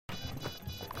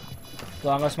So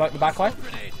I'm gonna smoke the back way.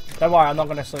 Don't worry, I'm not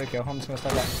gonna solo kill. I'm just gonna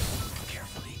stay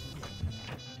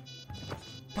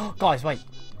back. Guys, wait.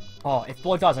 Oh, if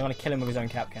boy dies, I'm gonna kill him with his own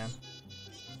cap cam.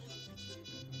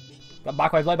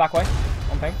 Back way, blow back way.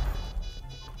 On ping.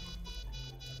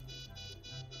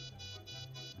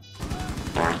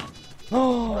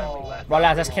 Oh, right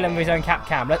lads, let's kill him with his own cap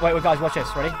cam. Wait, guys, watch this.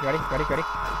 Ready? Ready? Ready? Ready?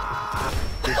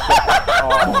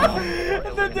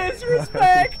 The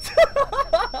disrespect!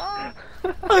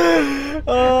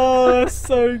 Oh, that's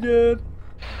so good.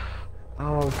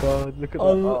 Oh god, look at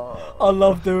that. I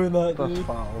love doing that, dude.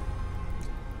 Foul.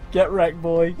 Get wrecked,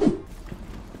 boy.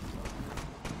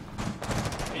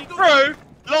 Through!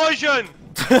 Lysian!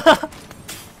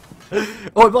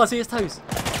 Oh, but I see his toes.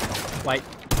 Wait.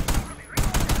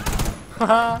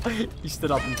 He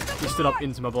stood up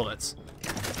into my bullets.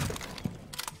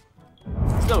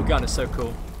 This little gun is so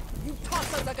cool.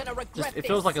 It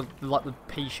feels like the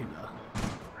pea shooter.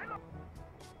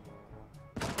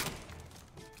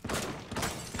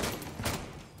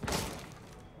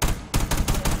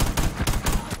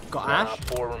 Got Ash.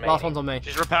 Last one's on me.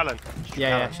 She's repelling.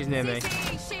 Yeah, she's near me.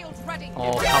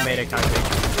 Oh, come here, Kobe.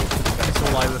 It's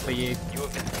all over for you.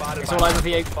 It's all over for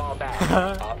you.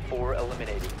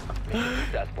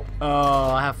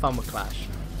 Oh, I have fun with Clash.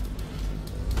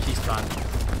 She's fun.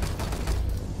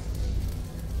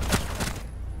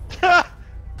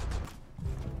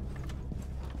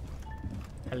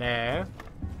 Hello.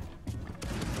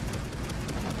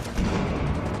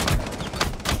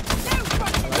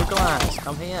 Hello, Glass.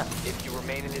 Come here. If you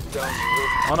remain in this zone,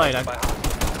 you will Oh no, you don't.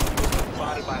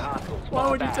 spotted by hostiles. Why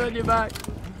would you turn your back?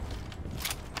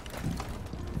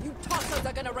 You tossos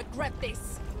are gonna regret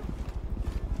this.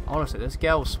 Honestly, this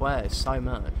girl swears so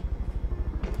much.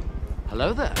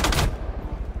 Hello there.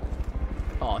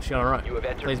 Oh, she's alright. You have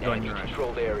entered Please an go on your own.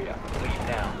 enemy-controlled area. Leave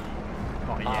now.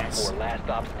 Oh, yes. Op 4, last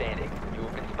stop standing. You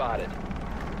have been spotted.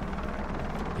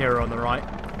 Hero on the right.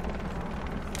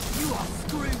 You are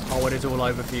screwed. Oh, it is all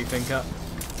over for you, Thinker.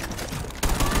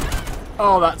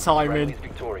 Oh, that timing. Friendly's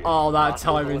victorious. Oh, that Hostiles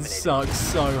timing eliminated. sucks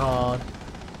so hard.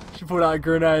 She pulled out a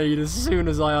grenade as soon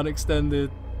as I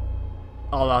unextended.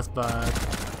 Oh, that's bad.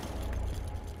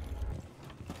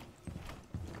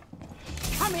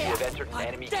 Come You here. have entered an I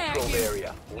enemy-controlled dare you.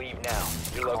 area. Leave now.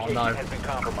 Your location no. has been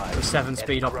compromised. The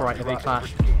 7-speed Enemy operator, they roster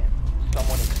clash. scanned.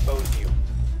 Someone exposed you.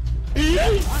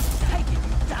 I'm taking you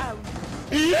down.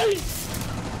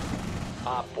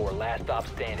 Op 4, last stop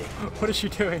standing. What is she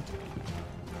doing?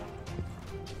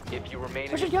 If you remain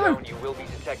in Where'd this she go? zone, you will be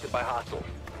detected by hostiles.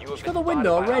 You have She's been got the spotted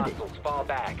window by already. hostiles. Fall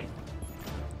back.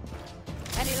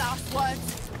 Any last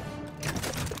words?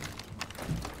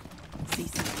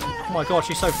 Oh my god,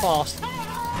 she's so fast.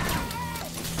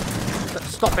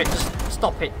 Stop it, just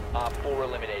stop it. Op 4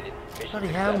 eliminated. Mission Bloody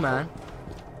hell, successful. man.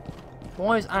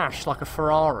 Why is Ash like a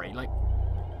Ferrari? Like,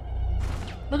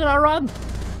 look at that run.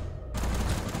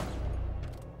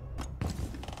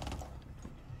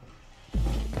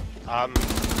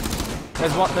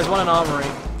 There's one in armory.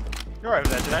 You're over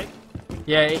there today.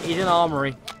 Yeah, he's in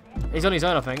armory. He's on his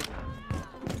own, I think.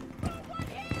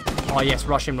 Oh yes,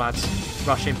 rush him, lads.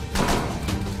 Rush him.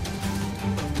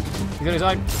 He's on his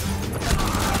own.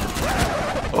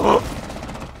 Oh.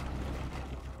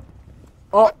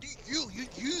 Oh.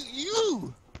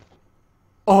 You.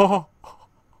 Oh.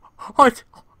 I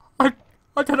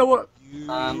don't know what.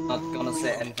 I'm not gonna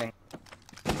say anything.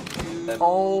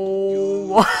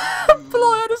 Oh.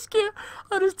 Fly out of scare.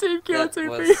 I just team killed two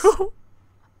people.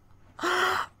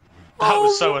 That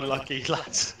was so unlucky,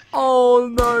 lads. Oh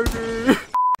no, dude.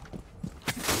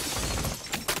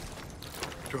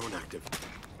 Drone active.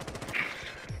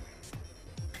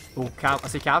 Oh, Cav. I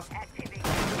see Cav.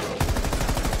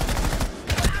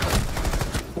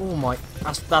 Oh my.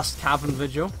 That's Cav and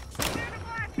Vigil.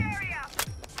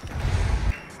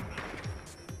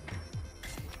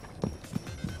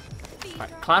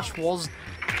 Right, Clash was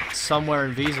somewhere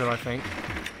in Visa, I think.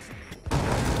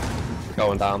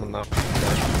 Going down now.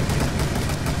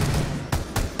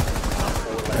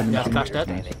 Yeah, Clash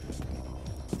dead.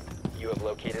 You have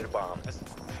located a bomb.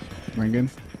 Ringing.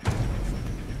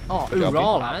 Oh, hoorah, Op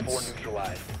 4 lads.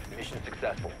 neutralized. Mission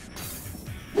successful.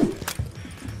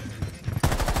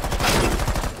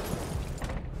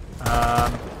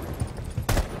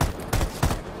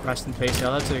 Rest in peace, the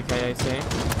other two K18.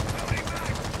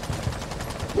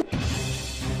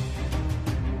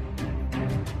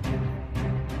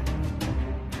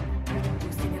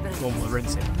 One more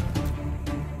rinsing.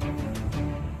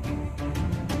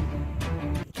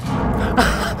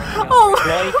 Oh,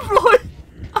 Floyd!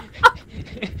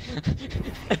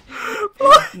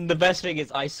 The best thing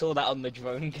is I saw that on the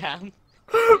drone cam.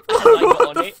 And I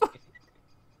got on it.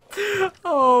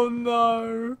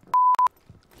 no.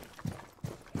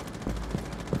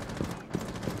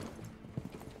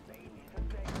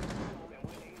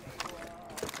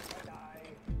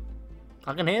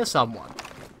 I can hear someone.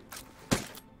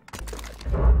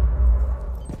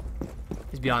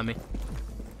 He's behind me.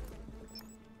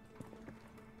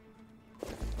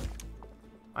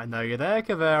 I know you're there,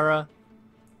 Kavera.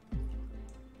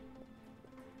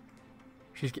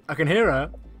 I can hear her.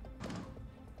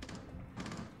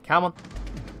 Come on.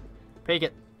 Peek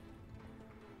it.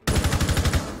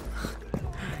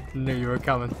 Knew you were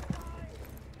coming.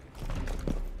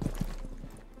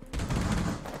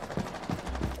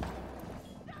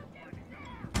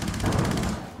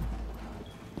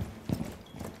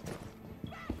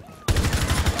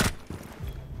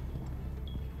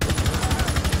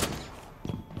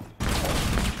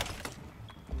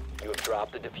 You have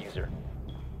dropped the diffuser.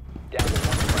 Down to 1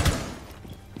 friendly.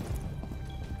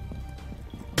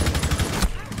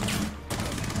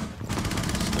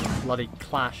 Bloody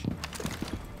clash.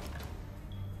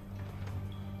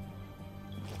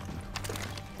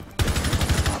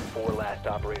 Top 4 last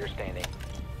operator standing.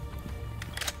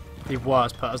 The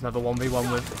worst put us another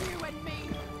 1v1 with. You and me.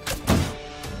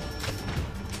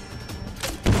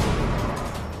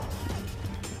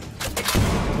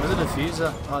 Where's the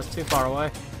diffuser? Oh, it's too far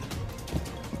away.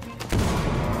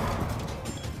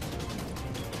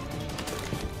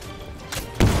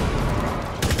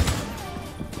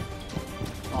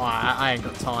 Oh, I ain't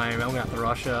got time. I'm gonna have to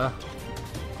rush her.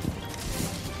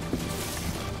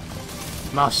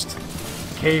 Must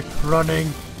keep running.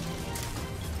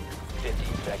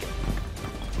 15 seconds.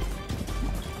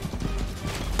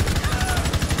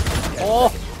 Oh,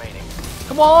 Seconds remaining.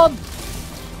 come on! 5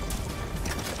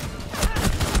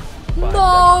 seconds.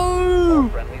 No!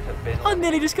 Friendlies have been I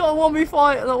nearly just got a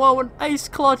 1v5. Well, an ace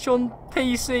clutch on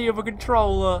PC of a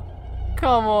controller.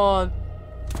 Come on.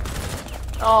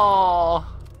 Oh.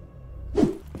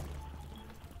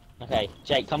 Okay,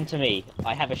 Jake, come to me.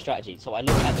 I have a strategy. So I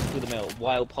look at them through the middle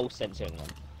while pulse sensoring them.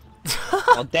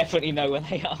 I'll definitely know where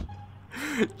they are.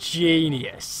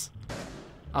 Genius.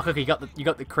 Oh, Cookie, you got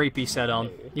the creepy set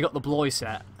on. You got the Bloy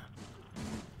set.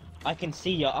 I can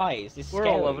see your eyes. This is We're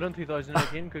scary. all living in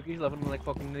 2018. Cookies living in like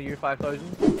fucking the year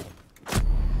 5000.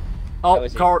 Oh,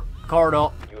 is it?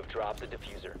 corridor. You have dropped the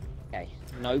diffuser. Okay,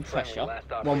 no Friendly pressure.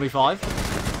 last operator 1v5.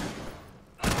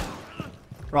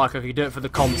 Right, Cookie, do it for the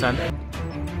content.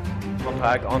 On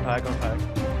tag, on tag, on tag.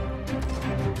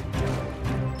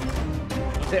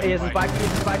 There he is, he's back,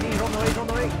 he's on the way, he's on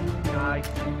the way. Nice.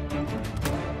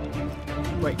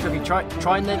 Wait, Cookie,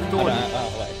 try and let the door.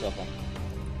 Oh, wait, it's open.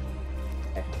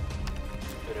 Okay.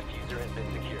 The diffuser has been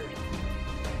secured.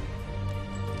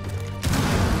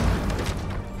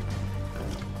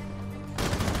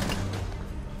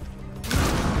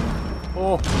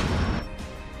 Oh.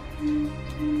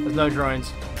 There's no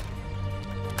drones.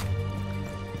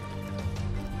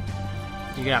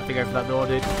 You're gonna have to go for that door,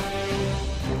 dude.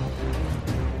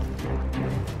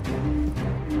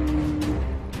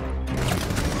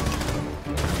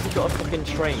 He's got a fucking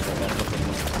train.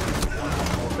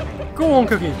 Go on,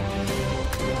 Cookie.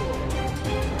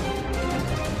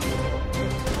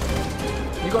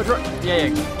 You got a drone? Yeah,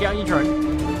 get on your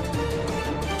drone.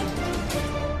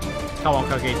 Come on,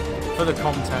 Cookie. For the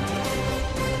content.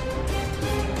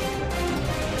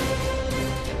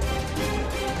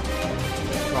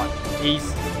 Right,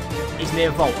 he's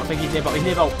near Vault. I think he's near Vault. He's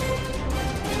near Vault.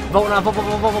 Vault now,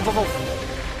 Vault.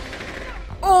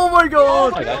 Oh my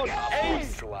god!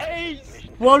 Ace!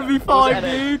 1v5,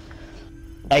 dude!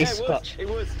 Ace clutch. It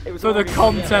was For the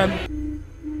content.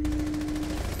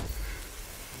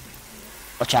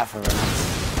 Watch out for it.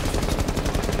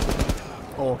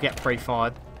 Or get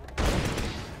pre-fired.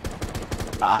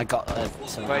 I got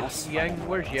someone Right, else. Yang,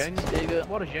 where's Yang?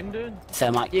 What is Yang doing?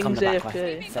 Thermite, come the back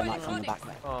way. AFK. Thermite, come the back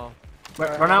way. Oh.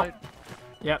 Wait, run out.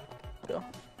 Yep. Go.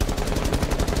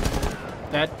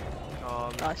 Dead.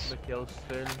 Nice. The kill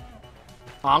soon.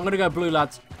 Oh, I'm gonna go blue,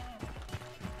 lads.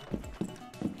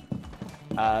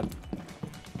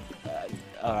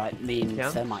 Alright, me and Yeah.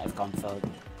 Thermite have gone for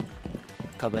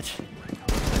cupboard.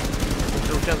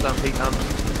 No chance I'm peak, I'm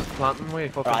planting where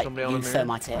you fucking Right, somebody on you the mirror.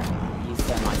 Thermite it. You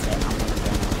Thermite it.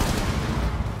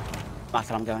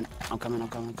 Michael, I'm going. I'm coming.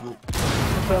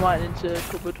 Thermite into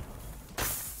cupboard.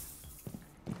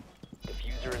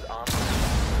 Diffuser is on.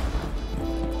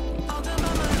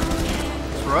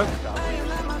 It's rogue.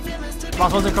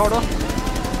 Last one's in corridor.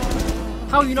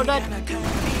 How are you not dead?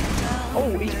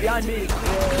 Oh, he's behind me.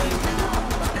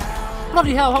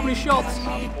 Bloody hell, how many shots?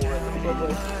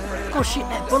 Oh shit,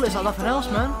 bullets like nothing else,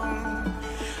 man.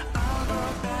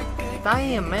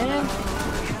 Damn, man.